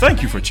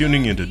Thank you for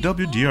tuning into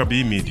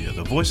WDRB Media,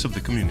 the voice of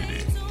the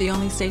community. The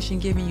only station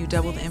giving you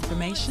double the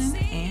information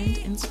and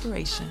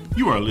inspiration.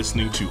 You are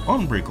listening to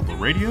Unbreakable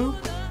Radio.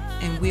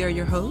 And we are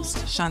your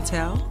hosts,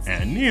 Chantel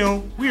and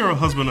Neil. We are a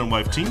husband and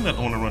wife team that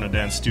own and run a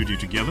dance studio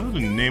together.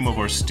 The name of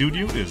our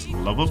studio is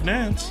Love of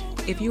Dance.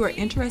 If you are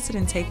interested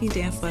in taking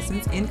dance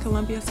lessons in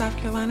Columbia, South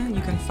Carolina,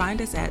 you can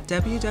find us at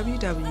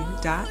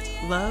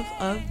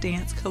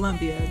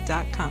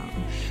www.loveofdancecolumbia.com.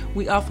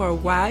 We offer a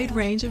wide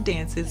range of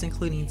dances,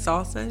 including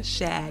salsa,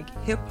 shag,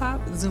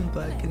 hip-hop,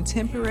 zumba,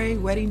 contemporary,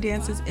 wedding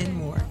dances, and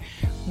more.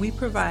 We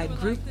provide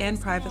group and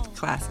private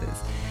classes.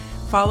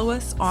 Follow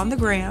us on the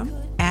gram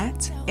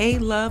at A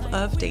Love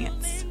of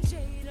Dance.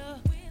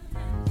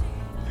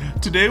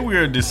 Today we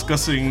are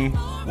discussing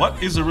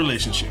what is a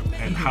relationship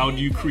and how do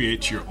you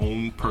create your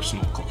own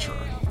personal culture.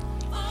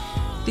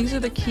 These are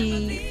the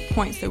key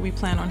points that we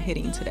plan on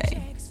hitting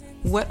today.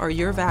 What are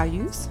your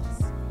values?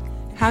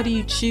 How do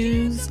you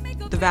choose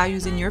the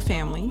values in your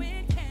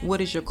family?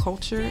 What is your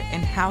culture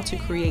and how to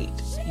create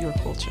your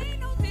culture?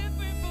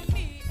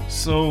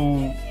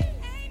 So,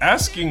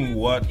 asking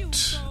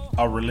what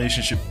a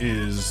relationship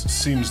is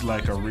seems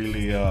like a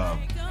really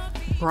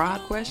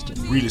broad question.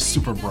 Really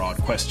super broad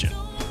question.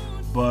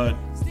 But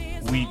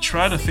we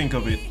try to think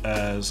of it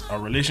as a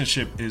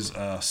relationship is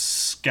a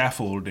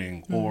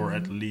scaffolding or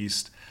at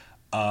least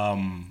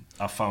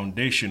a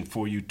foundation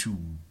for you to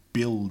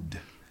build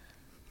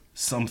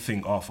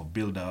something off of,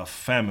 build a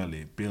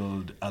family,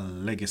 build a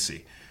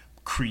legacy,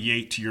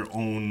 create your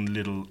own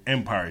little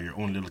empire, your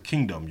own little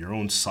kingdom, your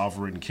own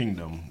sovereign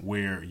kingdom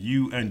where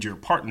you and your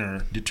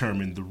partner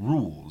determine the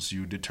rules.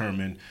 You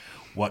determine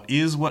what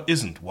is, what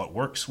isn't, what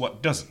works,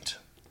 what doesn't.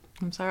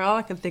 I'm sorry, all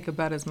I can think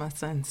about is my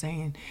son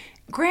saying,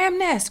 Graham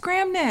Nest,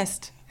 Graham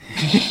Nest.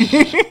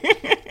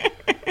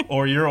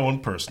 Or your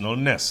own personal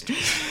nest.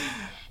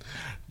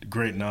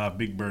 Great, now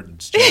Big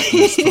Bird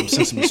from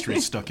Sesame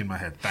Street stuck in my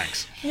head.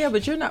 Thanks. Yeah,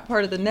 but you're not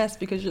part of the nest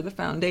because you're the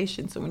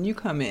foundation. So when you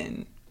come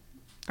in,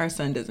 our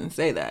son doesn't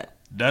say that.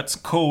 That's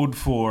code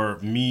for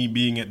me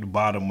being at the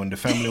bottom. When the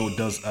family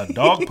does a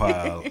dog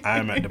pile,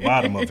 I'm at the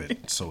bottom of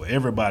it. So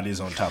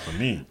everybody's on top of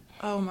me.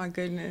 Oh, my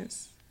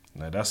goodness.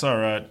 Now, that's all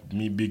right.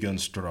 Me big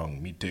and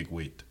strong. Me take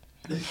weight.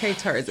 Okay,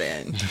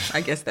 Tarzan.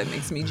 I guess that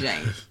makes me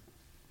Jane.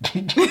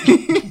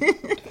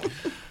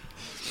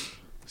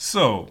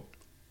 So,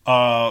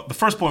 the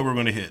first point we're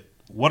going to hit,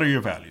 what are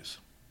your values?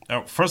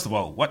 Now, first of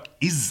all, what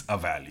is a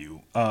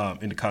value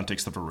in the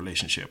context of a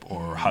relationship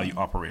or how you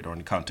operate or in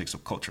the context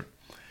of culture?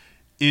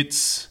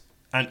 It's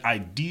an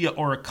idea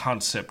or a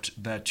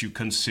concept that you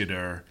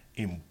consider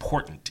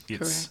important.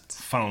 It's Correct.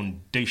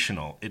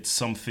 Foundational. It's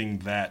something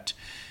that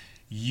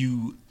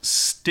you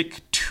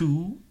stick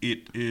to.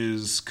 It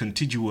is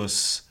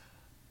contiguous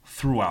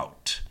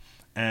throughout.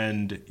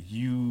 And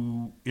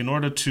you, in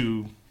order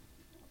to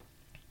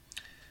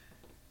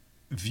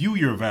view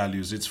your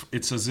values,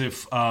 it's as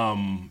if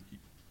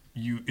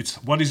it's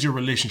what is your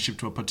relationship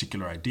to a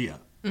particular idea.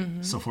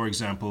 Mm-hmm. So, for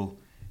example,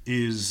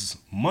 is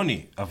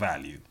money a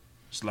value?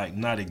 It's like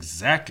not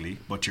exactly,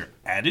 but your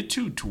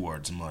attitude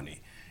towards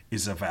money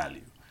is a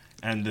value.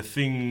 And the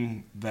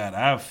thing that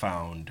I've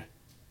found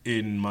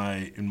in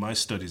my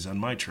studies and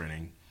my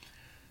training,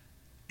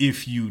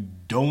 if you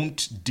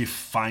don't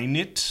define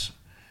it,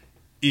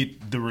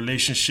 the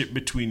relationship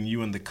between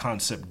you and the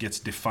concept gets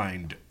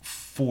defined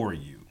for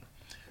you.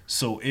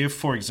 So if,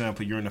 for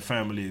example, you're in a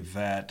family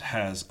that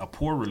has a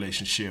poor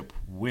relationship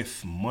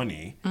with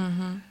money,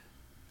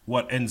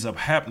 what ends up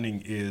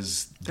happening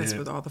is that's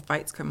where all the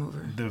fights come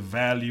over.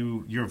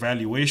 Your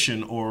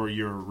valuation or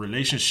your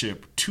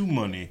relationship to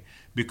money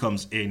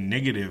becomes a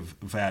negative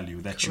value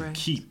that Correct.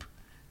 You keep.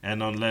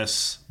 And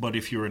but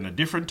if you're in a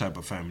different type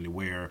of family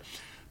where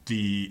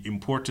the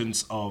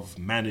importance of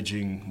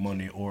managing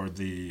money or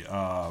the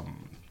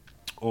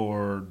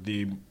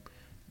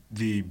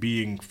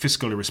being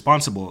fiscally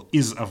responsible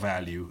is a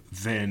value,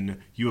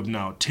 then you have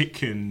now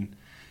taken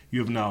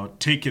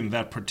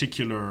that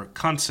particular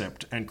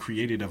concept and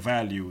created a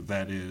value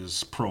that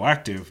is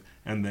proactive,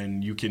 and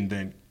then you can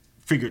then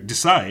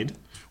decide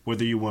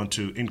whether you want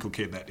to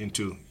inculcate that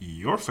into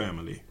your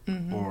family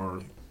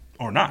or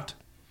not.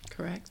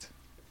 Correct.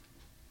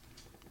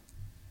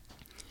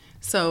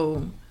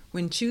 So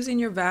when choosing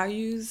your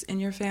values in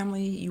your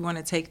family, you want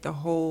to take the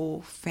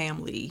whole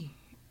family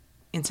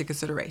into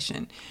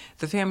consideration.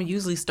 The family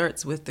usually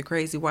starts with the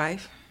crazy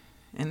wife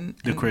and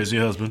the crazy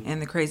husband.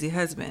 And the crazy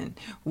husband.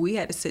 We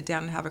had to sit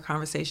down and have a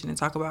conversation and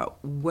talk about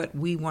what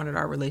we wanted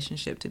our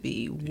relationship to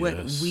be, what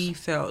we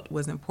felt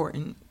was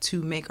important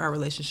to make our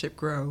relationship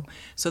grow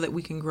so that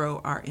we can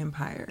grow our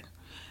empire,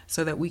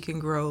 so that we can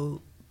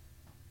grow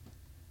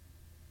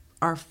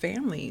our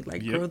family,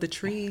 grow the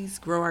trees,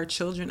 grow our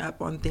children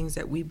up on things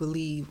that we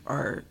believe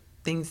are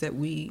things that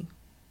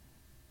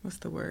what's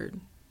the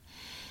word?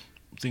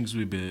 Things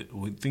we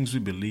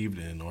believed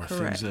in, or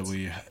Correct. Things that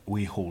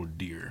we hold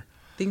dear.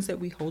 Things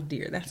that we hold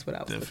dear. That's what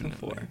I was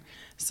Definitely. looking for.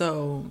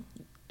 So,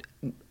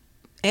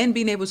 and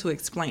being able to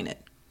explain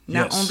it.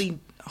 Not only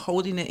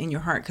holding it in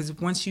your heart, because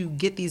once you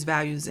get these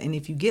values, and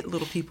if you get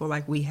little people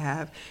like we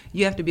have,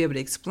 you have to be able to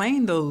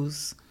explain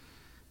those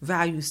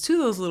values to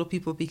those little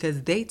people,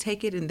 because they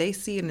take it and they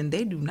see it and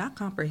they do not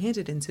comprehend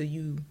it until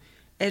you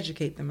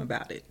educate them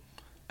about it.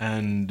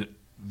 And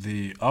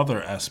the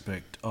other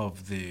aspect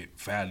of the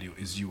value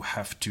is you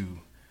have to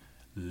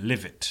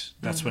live it.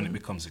 That's when it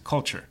becomes a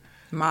culture.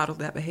 Model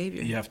that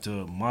behavior. You have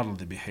to model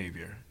the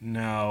behavior.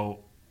 Now,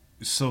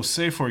 so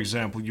say, for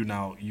example,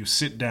 you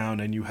sit down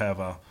and you have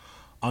a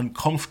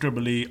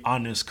uncomfortably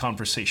honest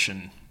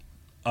conversation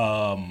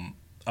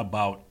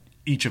about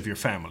each of your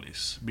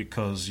families,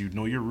 because you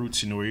know your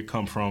roots, you know where you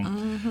come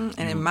from.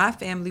 And in my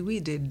family, we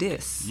did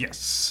this.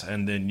 Yes.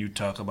 And then you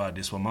talk about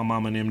this, what my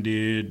mom and them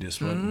did, this,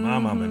 what my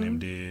mom and them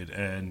did.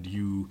 And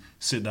you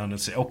sit down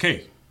and say,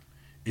 okay,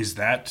 is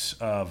that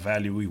a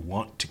value we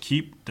want to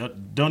keep?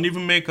 Don't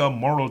even make a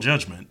moral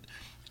judgment.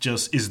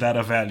 Just, is that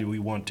a value we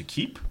want to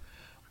keep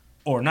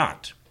or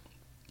not?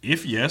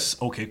 If yes,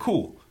 okay,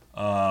 cool.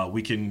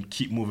 We can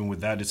keep moving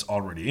with that. It's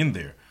already in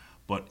there.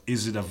 But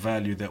is it a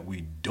value that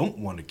we don't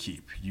want to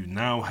keep? You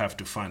now have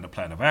to find a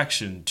plan of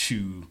action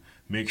to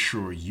make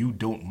sure you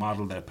don't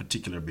model that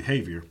particular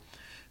behavior,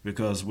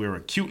 because we're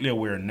acutely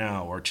aware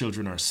now, our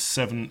children are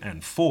 7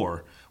 and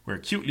 4. We're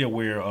acutely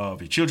aware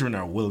of your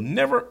children will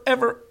never,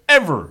 ever,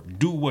 ever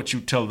do what you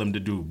tell them to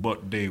do,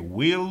 but they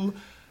will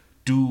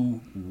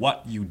do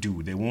what you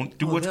do. They won't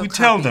do what we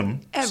tell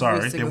them.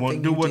 They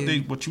won't do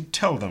what you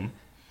tell them,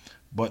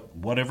 but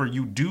whatever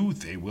you do,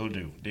 they will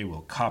do. They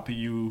will copy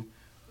you.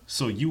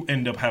 So you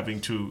end up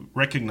having to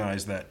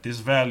recognize that this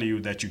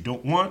value that you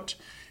don't want,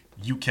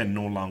 you can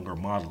no longer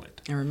model it.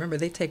 And remember,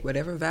 they take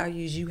whatever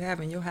values you have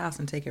in your house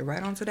and take it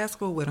right onto that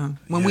school with them.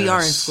 When we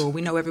are in school,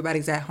 we know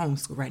everybody's at home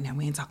school right now.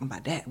 We ain't talking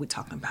about that. We're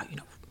talking about,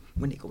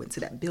 when they go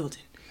into that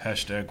building.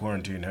 Hashtag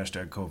quarantine,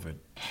 hashtag COVID.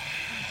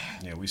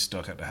 Yeah, we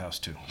stuck at the house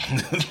too.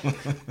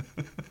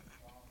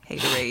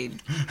 Haterade.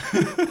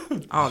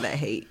 All that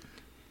hate.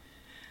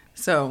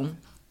 So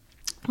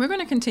we're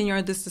going to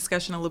continue this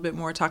discussion a little bit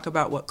more, talk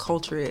about what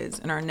culture is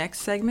in our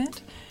next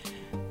segment.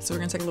 So we're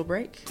going to take a little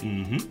break.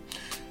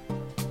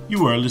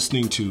 You are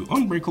listening to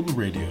Unbreakable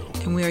Radio.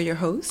 And we are your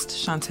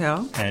hosts,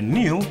 Chantel. And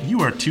Neil.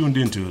 You are tuned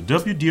into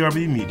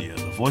WDRB Media,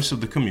 the voice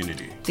of the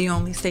community. The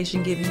only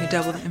station giving you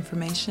double the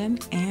information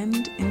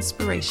and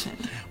inspiration.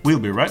 We'll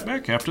be right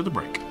back after the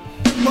break.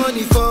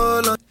 Money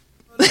fall on.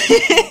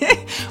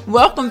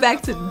 Welcome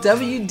back to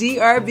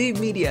WDRB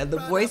Media, the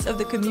voice of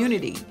the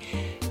community.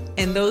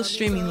 And those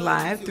streaming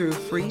live through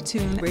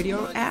FreeTune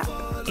Radio app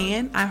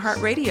and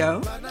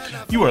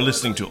iHeartRadio. You are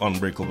listening to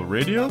Unbreakable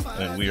Radio,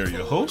 and we are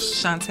your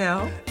hosts,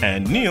 Chantel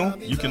and Neil.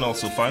 You can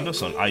also find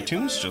us on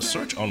iTunes. Just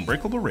search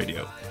Unbreakable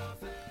Radio.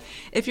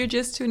 If you're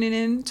just tuning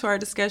in to our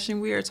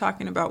discussion, we are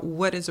talking about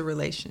what is a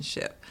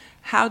relationship.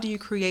 How do you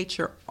create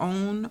your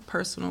own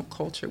personal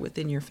culture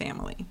within your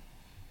family?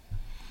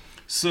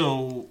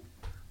 So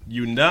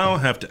you now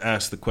have to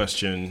ask the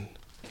question,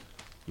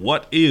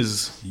 what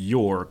is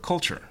your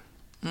culture?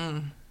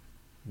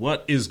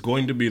 What is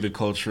going to be the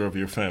culture of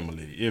your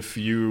family? If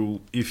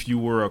you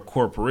were a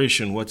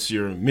corporation, what's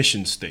your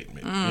mission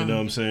statement? You know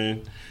what I'm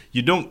saying?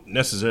 You don't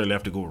necessarily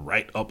have to go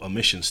write up a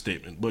mission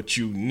statement, but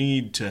you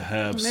need to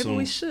have Maybe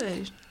we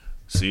should.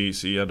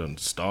 See, I done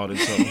started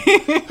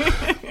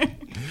something.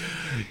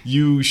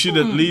 You should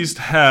at least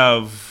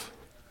have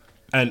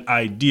an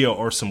idea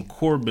or some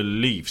core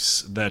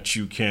beliefs that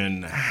you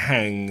can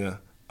hang,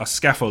 a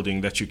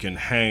scaffolding that you can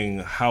hang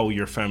how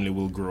your family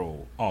will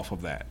grow off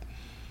of that.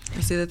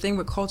 You see, the thing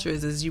with culture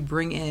is you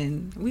bring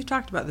in, we've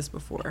talked about this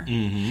before,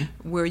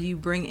 where you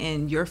bring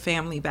in your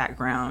family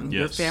background,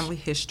 your family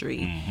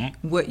history,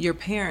 what your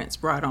parents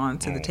brought on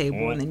to the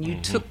table, and then you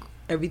took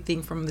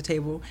everything from the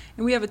table.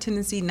 And we have a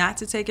tendency not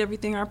to take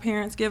everything our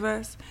parents give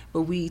us,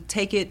 but we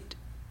take it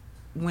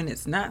when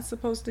it's not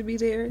supposed to be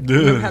there.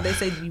 Remember how they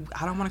say,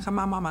 I don't want to come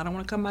my mom, I don't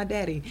want to come my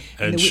daddy.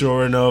 And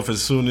sure enough,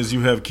 as soon as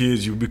you have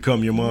kids, you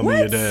become your mom and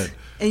your dad.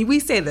 And we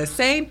say the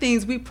same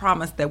things we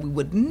promised that we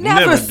would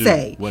never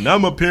say. When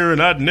I'm a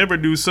parent, I'd never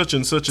do such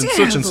and such and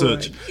such and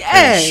such.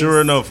 Yes. And sure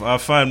enough, I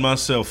find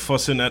myself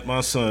fussing at my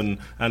son,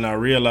 and I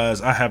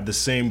realize I have the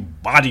same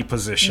body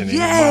positioning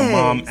my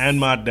mom and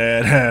my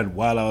dad had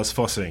while I was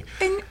fussing.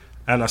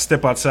 And I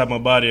step outside my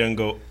body and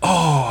go,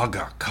 oh, I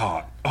got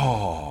caught.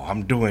 Oh,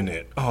 I'm doing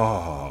it.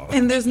 Oh.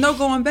 And there's no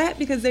going back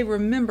because they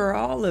remember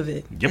all of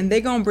it. Yep. And they're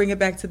going to bring it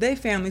back to their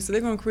family. So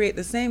they're going to create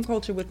the same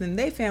culture within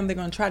their family.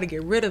 They're going to try to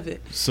get rid of it.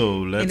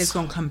 And it's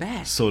going to come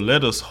back. So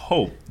let us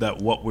hope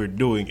that what we're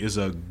doing is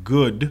a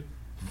good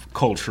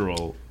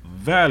cultural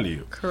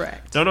value.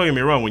 Correct. Now, don't get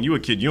me wrong. When you were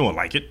a kid, you don't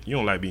like it. You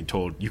don't like being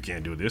told you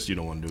can't do this. You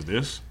don't want to do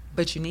this.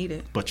 But you need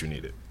it.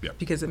 Yeah.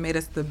 Because it made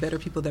us the better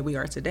people that we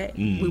are today.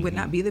 We would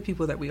not be the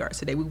people that we are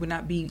today. We would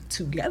not be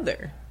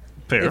together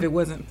Fair. if it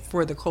wasn't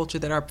for the culture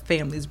that our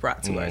families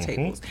brought to our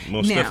tables.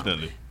 Most now,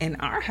 definitely. in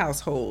our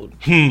household,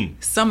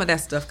 some of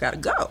that stuff got to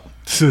go.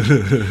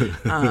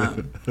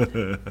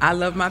 I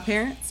love my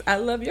parents. I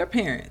love your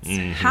parents.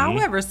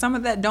 However, some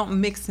of that don't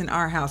mix in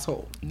our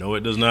household. No,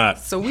 it does not.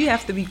 So we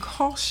have to be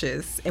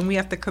cautious, and we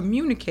have to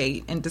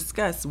communicate and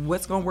discuss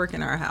what's going to work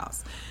in our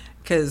house.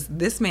 Because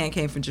this man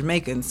came from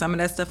Jamaica, and some of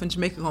that stuff in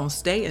Jamaica going to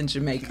stay in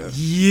Jamaica.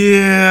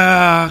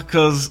 Yeah,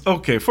 because,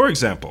 okay, for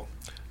example,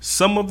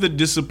 some of the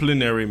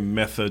disciplinary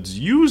methods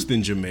used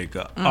in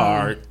Jamaica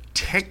are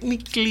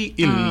technically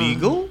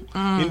illegal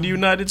in the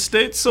United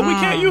States, so we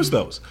can't use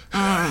those.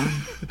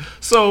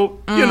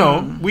 So, you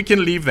know, we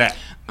can leave that.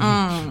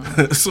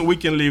 So we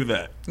can leave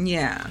that.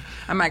 Yeah.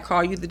 I might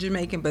call you the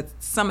Jamaican, but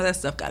some of that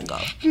stuff got to go.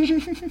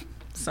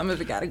 Some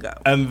of it got to go.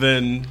 And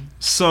then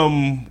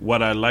some,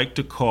 what I like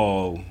to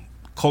call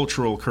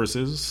cultural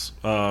curses,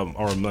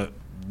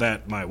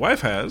 that my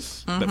wife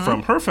has, that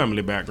from her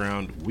family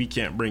background, we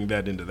can't bring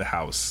that into the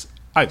house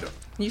either.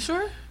 You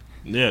sure?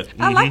 Yeah.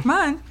 I like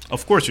mine.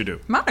 Of course you do.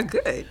 Mine are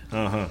good.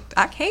 Uh-huh.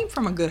 I came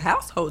from a good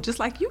household, just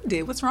like you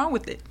did. What's wrong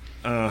with it?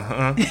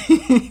 Uh-huh.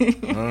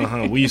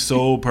 Uh-huh. We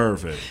so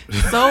perfect.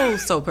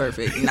 So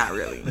perfect. Not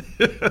really.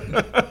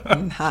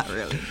 Not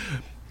really.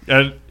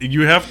 And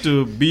you have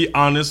to be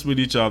honest with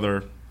each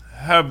other,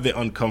 have the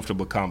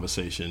uncomfortable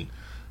conversation,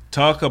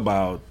 talk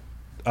about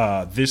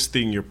this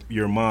thing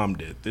your mom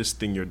did, this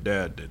thing your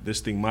dad did, this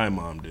thing my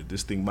mom did,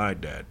 this thing my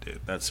dad did,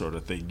 that sort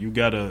of thing.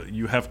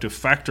 You have to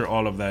factor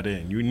all of that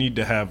in. You need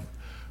to have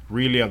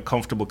really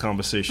uncomfortable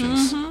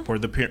conversations.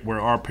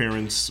 Were our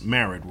parents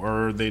married?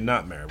 Were they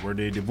not married? Were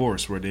they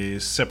divorced? Were they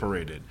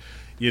separated?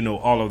 You know,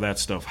 all of that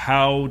stuff.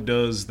 How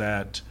does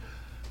that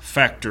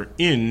factor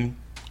in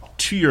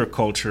to your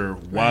culture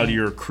while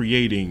you're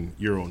creating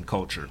your own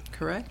culture?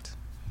 Correct.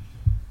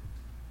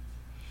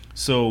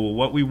 So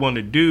what we want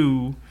to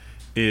do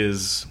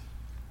is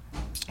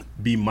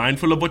be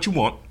mindful of what you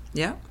want.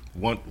 Yeah.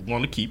 Want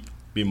to keep.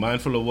 Be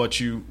mindful of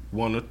what you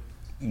want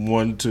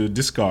to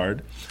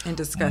discard. And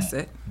discuss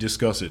it.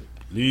 Discuss it.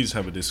 Please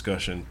have a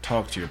discussion.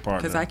 Talk to your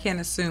partner. Because I can't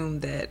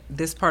assume that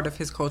this part of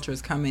his culture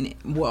is coming.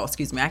 Well,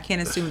 excuse me. I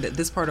can't assume that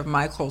this part of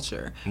my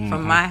culture,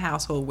 from my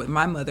household with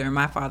my mother and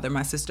my father,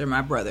 my sister, and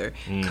my brother,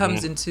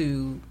 comes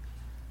into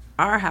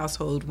our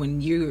household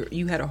when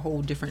you had a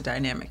whole different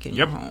dynamic in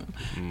your home.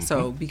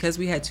 So because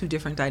we had two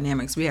different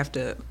dynamics, we have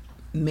to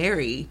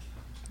marry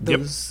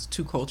those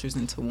two cultures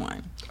into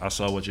one. I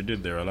saw what you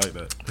did there. I like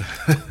that.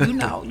 You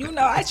know,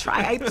 I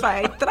try.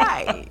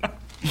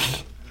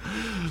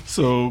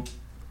 So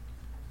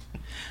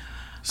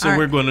All we're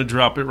right. going to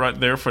drop it right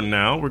there for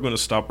now. We're going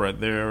to stop right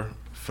there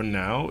for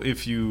now.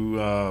 If you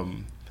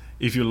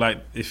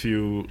like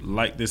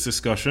this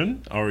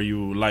discussion, or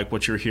you like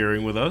what you're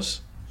hearing with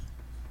us,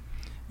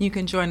 You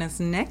can join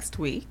us next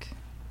week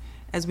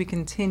as we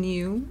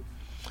continue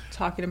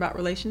talking about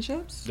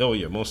relationships. oh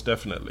yeah, most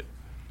definitely.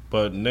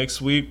 But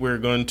next week we're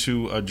going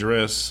to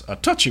address a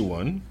touchy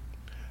one,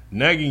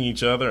 nagging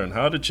each other and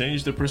how to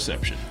change the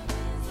perception.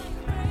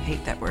 I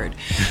hate that word.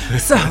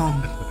 So,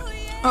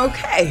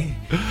 okay.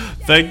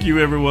 Thank you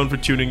everyone for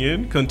tuning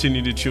in.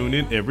 Continue to tune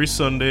in every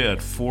Sunday at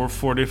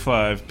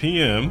 4:45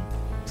 p.m.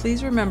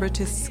 Please remember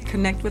to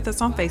connect with us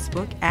on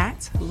Facebook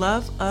at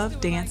Love of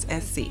Dance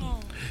SC.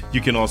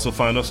 You can also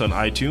find us on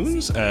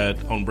iTunes at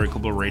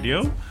Unbreakable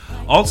Radio.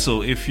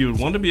 Also, if you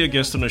want to be a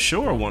guest on the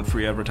show or want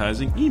free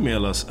advertising,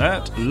 email us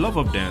at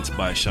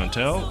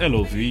loveofdancebyshantel,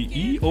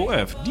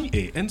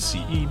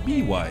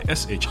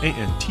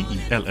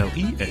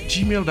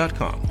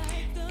 loveofdancebyshantel@gmail.com.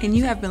 And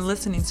you have been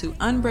listening to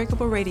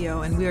Unbreakable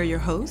Radio, and we are your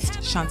host,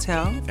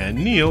 Chantel. And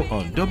Neil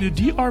on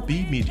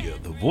WDRB Media,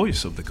 the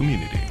voice of the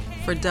community.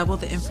 For double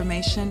the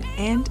information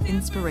and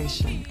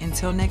inspiration.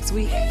 Until next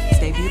week,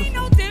 stay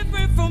beautiful.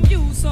 Different from you, so